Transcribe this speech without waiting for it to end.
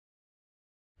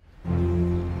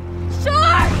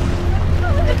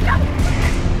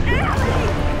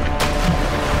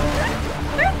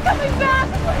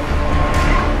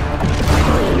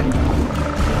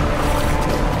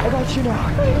got you now.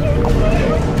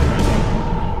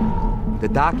 The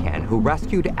dockhand who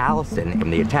rescued Alison from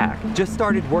the attack just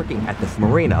started working at this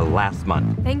marina last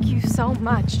month. Thank you so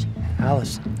much.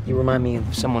 Alison, you remind me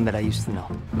of someone that I used to know.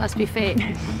 Must be fate. Do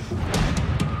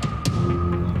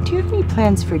you have any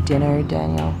plans for dinner,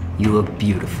 Daniel? You look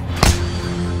beautiful.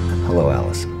 Hello,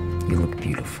 Alison. You look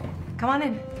beautiful. Come on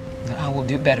in. I will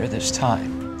do better this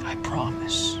time. I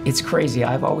promise. It's crazy.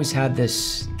 I've always had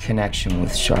this connection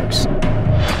with sharks.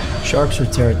 Sharks are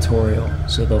territorial,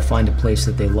 so they'll find a place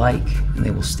that they like, and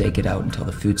they will stake it out until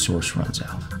the food source runs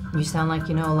out. You sound like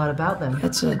you know a lot about them.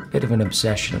 That's a bit of an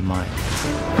obsession of mine.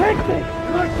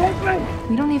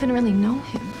 We don't even really know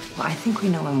him. Well, I think we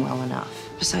know him well enough.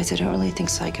 Besides, I don't really think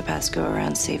psychopaths go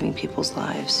around saving people's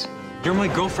lives. You're my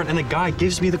girlfriend, and the guy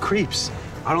gives me the creeps.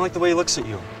 I don't like the way he looks at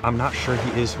you. I'm not sure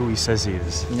he is who he says he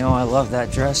is. You know, I love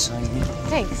that dress on you.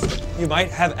 Thanks. You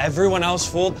might have everyone else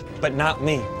fooled, but not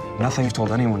me. Nothing you've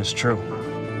told anyone is true.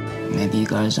 Maybe you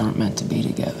guys aren't meant to be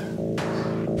together.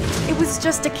 It was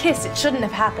just a kiss. It shouldn't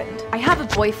have happened. I have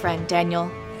a boyfriend, Daniel.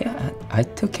 Yeah, I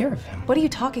took care of him. What are you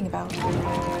talking about?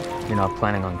 You're not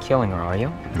planning on killing her, are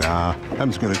you? Nah, I'm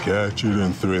just gonna catch it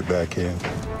and throw it back in.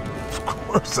 Of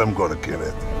course I'm gonna kill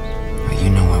it. Well,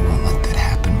 you know I won't let that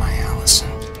happen, my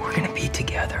Alison. We're gonna be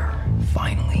together,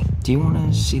 finally. Do you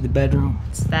want to see the bedroom?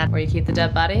 Is that where you keep the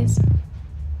dead bodies?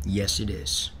 Yes, it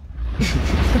is.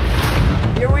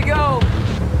 Here we go.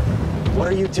 What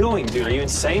are you doing, dude? Are you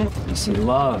insane? You see,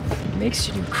 love makes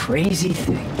you do crazy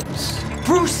things.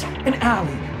 Bruce and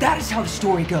Allie, that is how the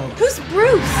story goes. Who's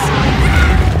Bruce?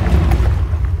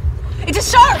 It's a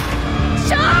shark!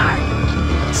 Shark!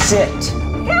 Sit.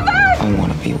 Get back! I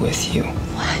want to be with you.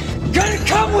 What? Gonna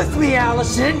come with me,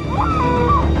 Alison!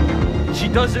 She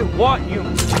doesn't want you.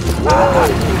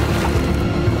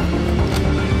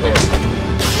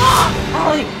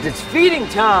 Allie, it's feeding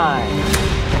time!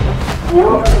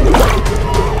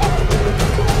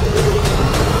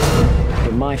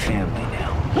 You're my family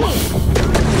now.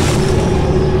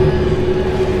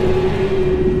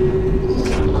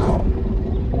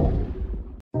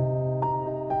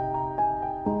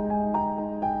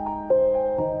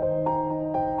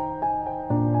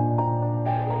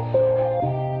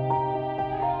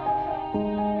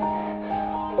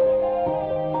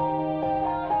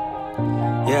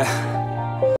 Yeah.